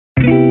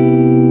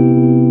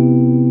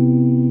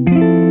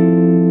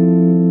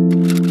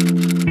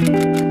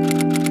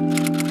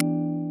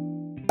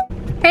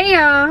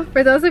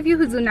For those of you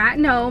who do not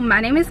know,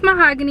 my name is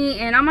Mahogany,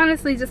 and I'm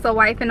honestly just a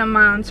wife and a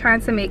mom trying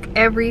to make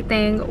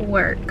everything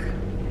work.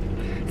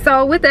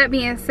 So with that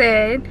being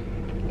said,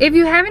 if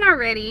you haven't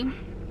already,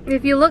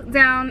 if you look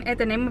down at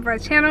the name of our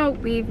channel,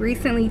 we've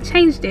recently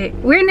changed it.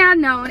 We're now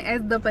known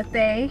as the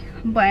Bethea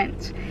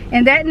Bunch,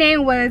 and that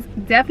name was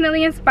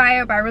definitely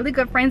inspired by really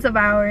good friends of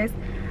ours.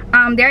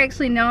 They're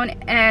actually known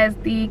as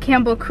the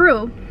Campbell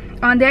Crew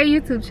on their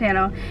YouTube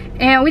channel,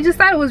 and we just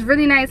thought it was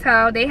really nice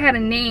how they had a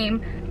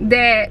name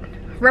that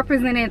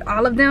represented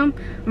all of them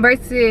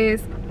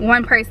versus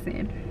one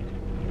person.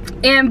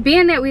 And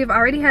being that we've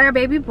already had our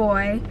baby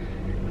boy,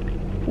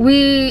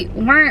 we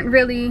weren't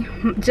really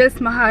just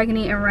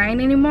Mahogany and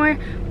Ryan anymore,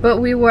 but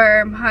we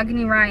were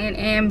Mahogany, Ryan,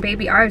 and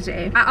baby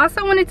RJ. I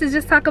also wanted to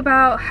just talk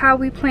about how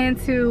we plan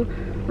to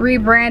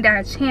rebrand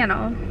our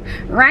channel.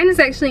 Ryan is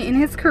actually in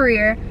his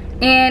career,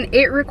 and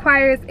it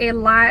requires a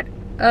lot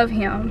of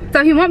him,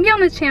 so he won't be on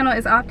the channel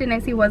as often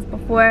as he was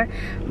before,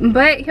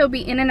 but he'll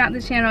be in and out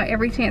the channel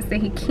every chance that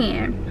he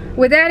can.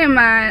 With that in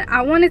mind,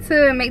 I wanted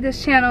to make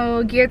this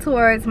channel geared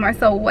towards more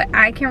so what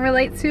I can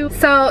relate to,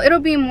 so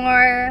it'll be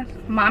more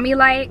mommy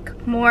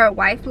like, more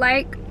wife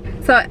like,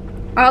 so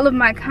all of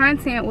my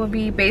content will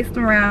be based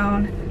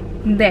around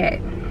that.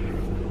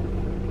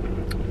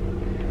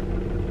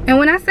 And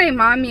when I say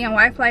mommy and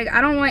wife like,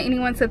 I don't want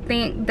anyone to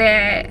think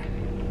that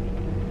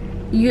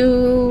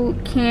you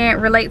can't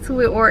relate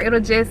to it, or it'll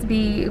just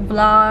be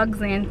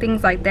vlogs and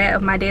things like that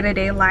of my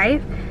day-to-day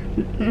life.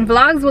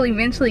 Vlogs will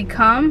eventually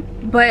come,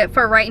 but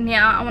for right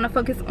now I want to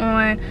focus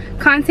on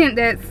content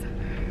that's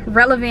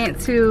relevant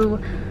to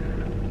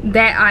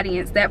that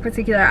audience, that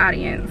particular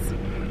audience.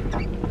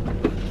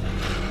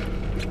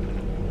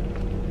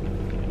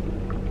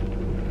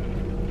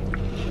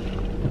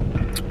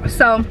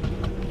 So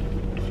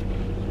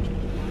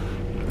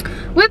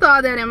with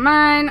all that in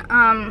mind,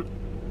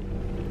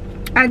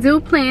 I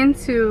do plan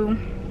to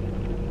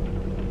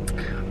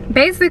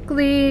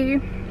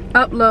basically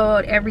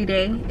upload every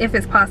day if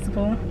it's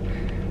possible.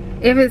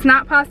 If it's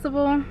not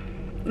possible,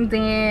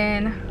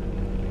 then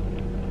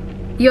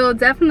you'll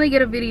definitely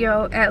get a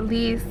video at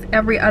least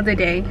every other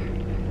day.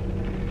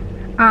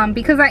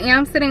 Because I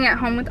am sitting at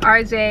home with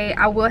RJ,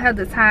 I will have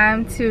the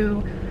time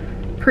to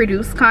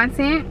produce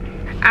content.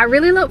 I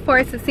really look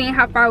forward to seeing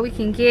how far we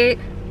can get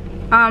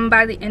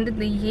by the end of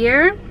the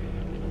year.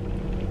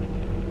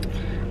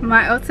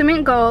 My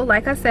ultimate goal,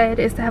 like I said,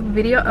 is to have a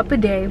video up a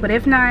day, but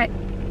if not,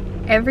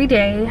 every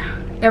day,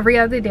 every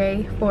other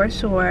day for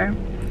sure.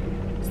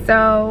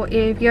 So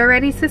if you're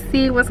ready to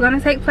see what's going to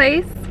take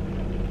place,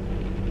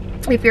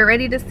 if you're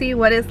ready to see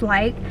what it's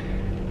like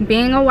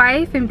being a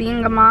wife and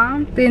being a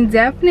mom, then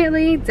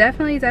definitely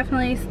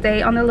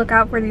stay on the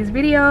lookout for these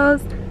videos.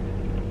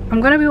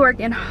 I'm going to be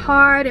working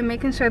hard and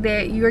making sure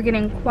that you're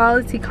getting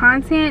quality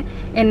content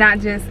and not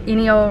just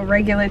any old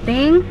regular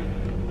thing.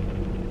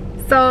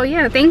 So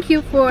yeah, thank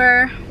you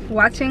for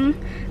watching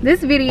this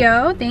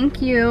video.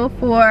 Thank you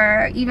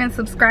for even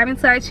subscribing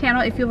to our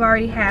channel if you've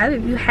already have.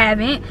 If you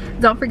haven't,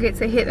 don't forget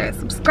to hit that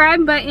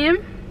subscribe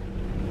button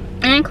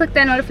and click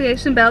that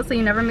notification bell so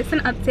you never miss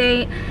an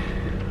update.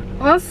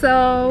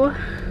 Also,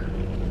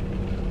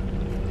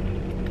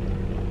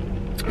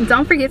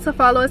 don't forget to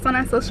follow us on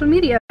our social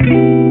media.